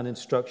discipline and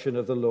instruction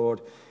of the Lord.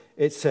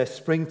 It's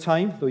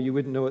springtime, though you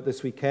wouldn't know it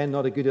this weekend,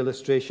 not a good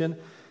illustration.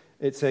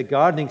 It's a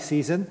gardening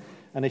season,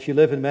 and if you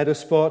live in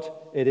Meadowspot,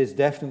 it is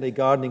definitely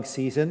gardening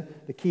season.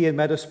 The key in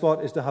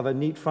Meadowspot is to have a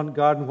neat front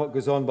garden. What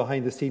goes on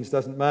behind the scenes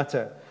doesn't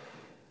matter.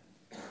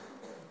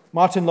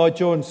 Martin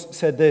Lloyd-Jones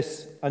said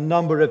this a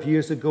number of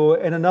years ago.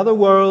 In another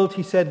world,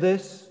 he said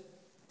this,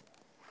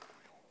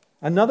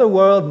 another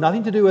world,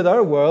 nothing to do with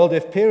our world,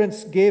 if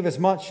parents gave as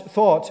much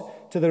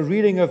thought to the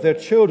rearing of their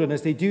children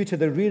as they do to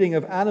the rearing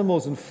of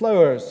animals and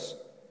flowers,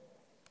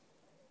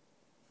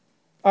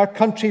 our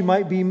country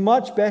might be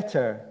much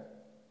better.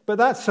 But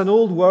that's an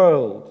old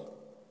world.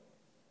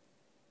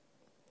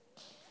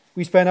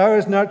 We spend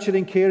hours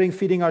nurturing, caring,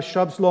 feeding our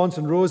shrubs, lawns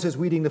and roses,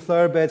 weeding the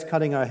flower beds,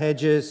 cutting our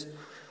hedges.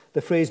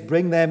 The phrase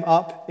bring them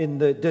up in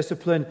the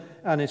discipline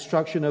and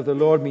instruction of the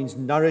Lord means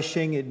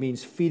nourishing. It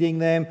means feeding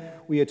them.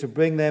 We are to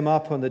bring them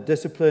up on the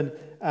discipline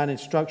and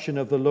instruction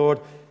of the Lord.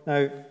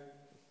 Now,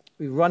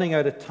 we're running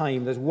out of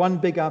time. There's one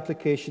big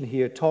application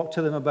here. Talk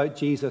to them about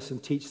Jesus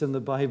and teach them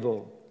the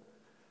Bible.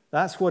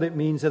 That's what it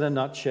means in a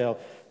nutshell.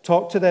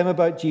 Talk to them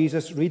about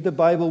Jesus, read the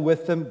Bible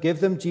with them,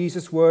 give them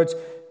Jesus' words,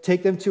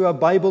 take them to a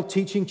Bible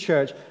teaching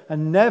church,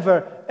 and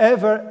never,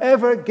 ever,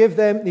 ever give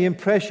them the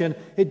impression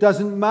it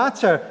doesn't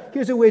matter.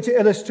 Here's a way to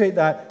illustrate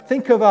that.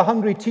 Think of a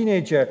hungry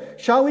teenager.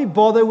 Shall we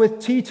bother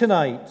with tea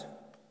tonight?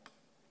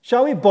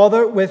 Shall we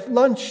bother with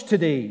lunch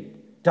today?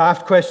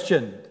 Daft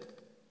question.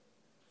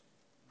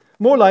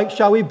 More like,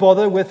 shall we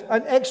bother with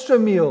an extra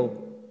meal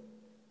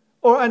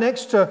or an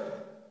extra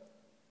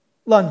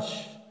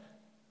lunch?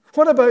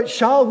 What about,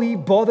 shall we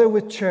bother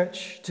with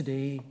church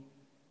today?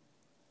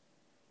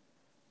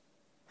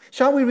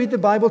 Shall we read the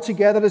Bible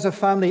together as a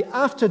family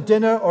after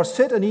dinner or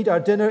sit and eat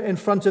our dinner in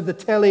front of the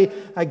telly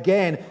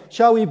again?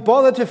 Shall we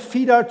bother to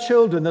feed our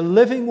children the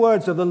living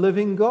words of the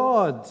living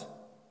God?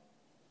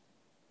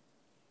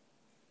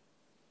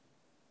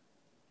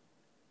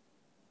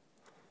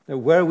 Now,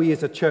 were we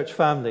as a church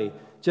family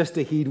just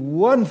to heed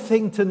one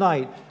thing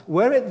tonight,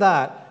 were it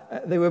that,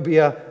 there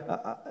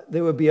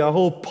would be a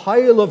whole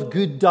pile of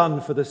good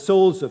done for the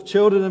souls of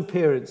children and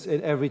parents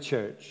in every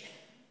church.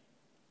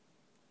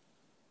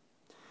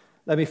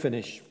 Let me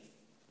finish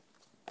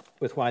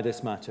with why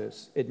this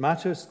matters. It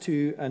matters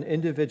to an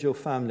individual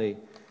family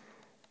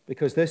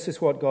because this is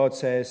what God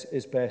says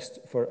is best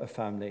for a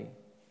family.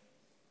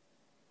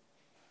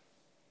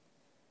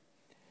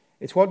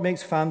 It's what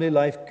makes family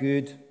life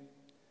good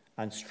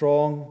and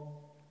strong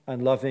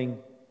and loving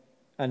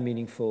and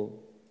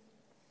meaningful.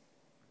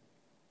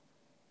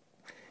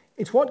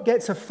 It's what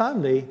gets a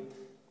family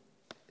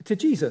to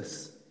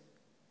Jesus.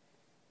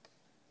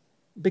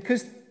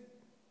 Because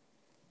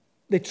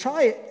they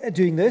try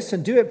doing this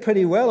and do it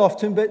pretty well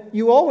often, but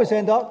you always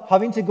end up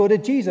having to go to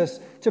Jesus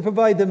to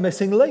provide the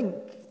missing link.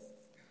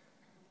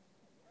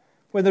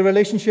 When the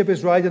relationship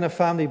is right in a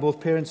family,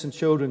 both parents and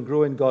children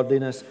grow in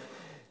godliness.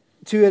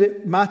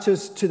 It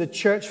matters to the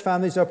church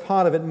families are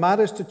part of it. It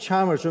matters to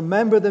Chalmers.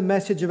 Remember the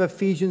message of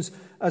Ephesians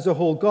as a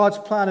whole. God's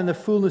plan in the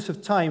fullness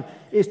of time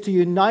is to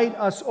unite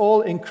us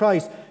all in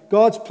Christ.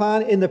 God's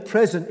plan in the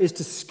present is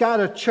to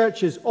scatter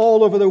churches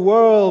all over the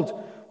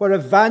world where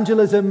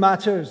evangelism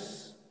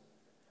matters,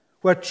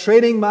 where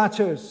training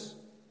matters,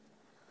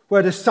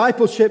 where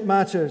discipleship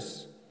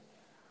matters,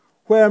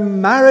 where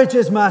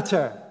marriages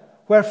matter,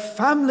 where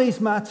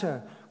families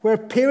matter, where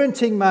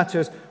parenting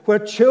matters, where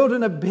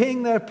children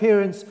obeying their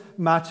parents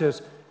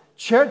matters.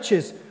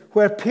 Churches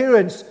where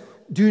parents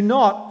do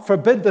not,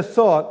 forbid the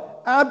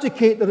thought,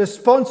 abdicate the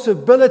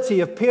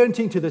responsibility of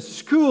parenting to the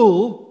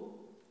school,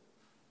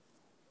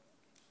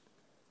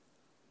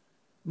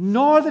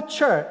 nor the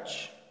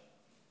church.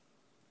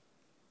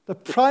 The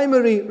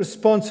primary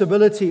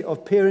responsibility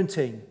of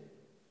parenting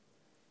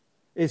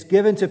is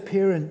given to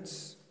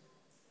parents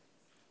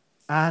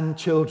and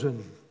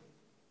children,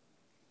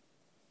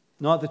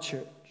 not the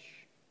church.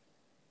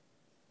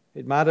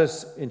 It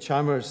matters in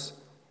Chalmers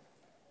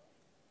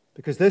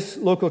because this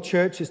local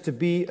church is to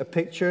be a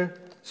picture,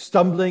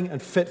 stumbling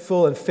and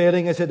fitful and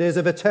failing as it is,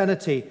 of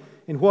eternity.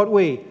 In what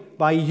way?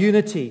 By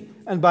unity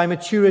and by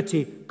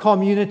maturity,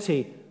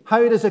 community.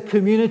 How does a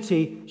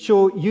community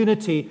show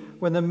unity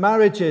when the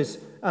marriages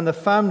and the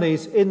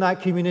families in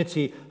that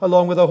community,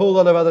 along with a whole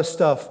lot of other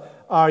stuff,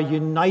 are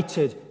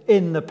united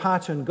in the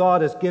pattern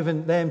God has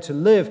given them to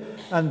live,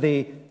 and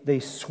they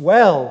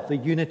swell the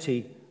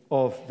unity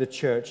of the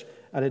church?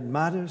 And it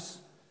matters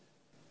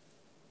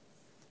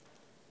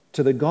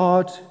to the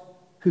God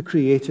who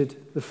created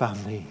the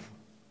family,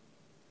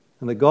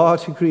 and the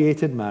God who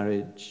created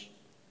marriage,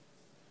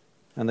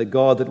 and the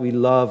God that we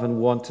love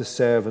and want to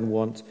serve and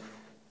want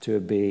to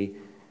obey.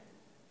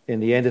 In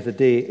the end of the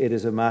day, it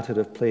is a matter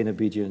of plain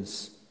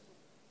obedience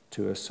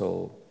to us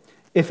all.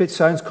 If it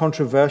sounds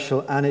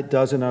controversial, and it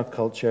does in our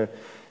culture,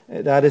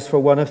 that is for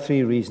one of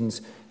three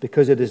reasons: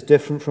 because it is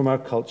different from our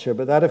culture,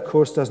 but that, of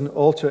course, doesn't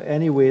alter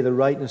any way the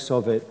rightness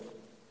of it.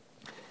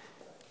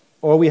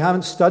 Or we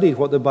haven't studied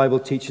what the Bible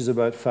teaches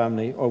about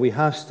family, or we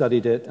have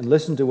studied it and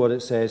listened to what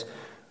it says.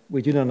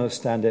 We do not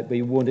understand it, but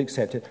we won't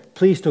accept it.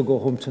 Please don't go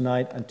home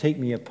tonight and take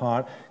me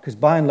apart, because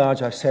by and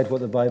large I've said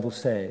what the Bible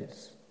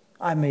says.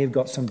 I may have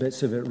got some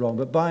bits of it wrong,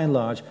 but by and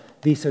large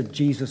these are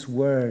Jesus'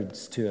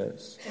 words to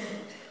us.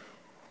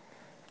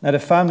 Now,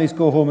 if families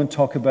go home and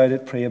talk about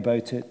it, pray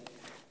about it.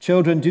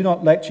 Children, do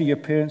not lecture your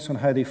parents on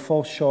how they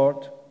fall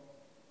short.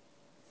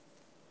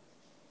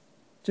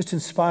 Just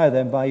inspire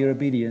them by your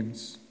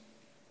obedience.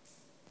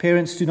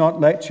 Parents, do not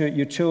lecture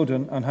your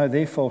children on how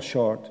they fall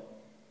short.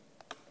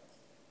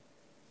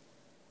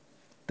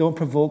 Don't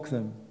provoke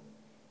them.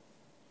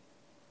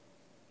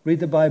 Read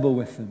the Bible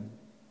with them.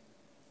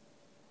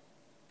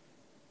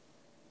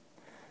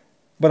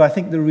 But I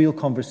think the real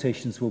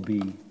conversations will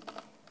be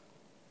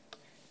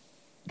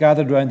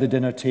gathered around the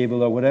dinner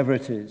table or whatever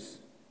it is.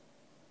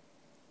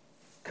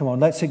 Come on,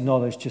 let's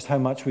acknowledge just how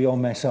much we all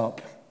mess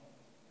up.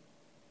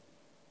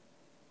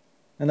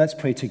 And let's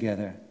pray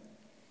together.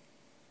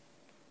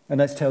 And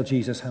let's tell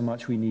Jesus how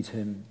much we need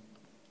him.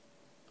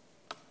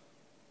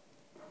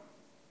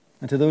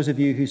 And to those of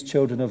you whose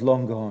children have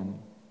long gone,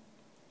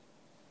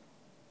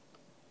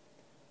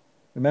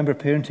 remember,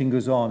 parenting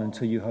goes on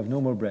until you have no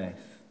more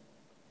breath.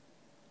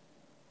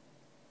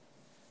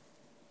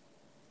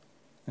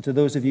 And to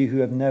those of you who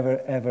have never,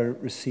 ever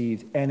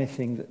received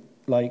anything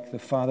like the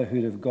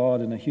fatherhood of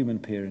God in a human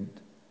parent,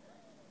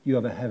 you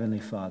have a heavenly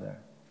Father.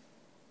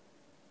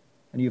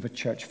 And you have a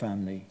church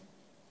family.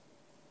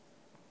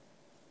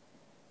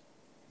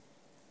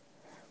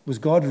 Was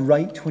God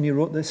right when he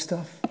wrote this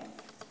stuff?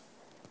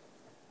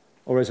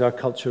 Or is our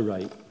culture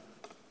right?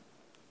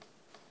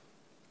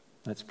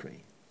 Let's pray.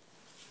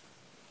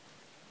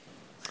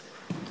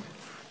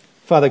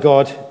 Father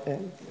God,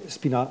 it's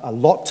been a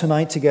lot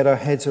tonight to get our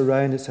heads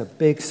around. It's a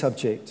big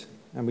subject.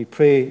 And we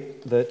pray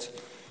that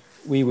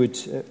we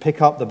would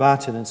pick up the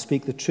baton and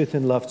speak the truth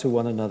in love to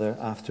one another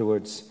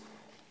afterwards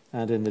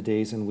and in the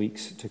days and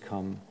weeks to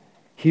come.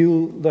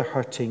 Heal the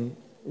hurting,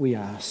 we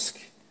ask.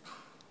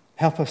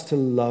 Help us to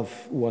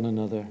love one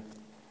another.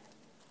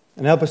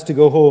 And help us to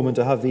go home and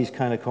to have these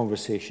kind of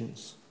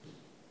conversations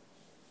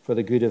for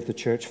the good of the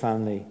church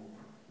family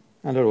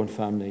and our own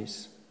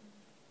families.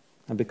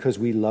 And because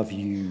we love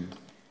you.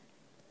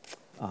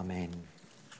 Amen.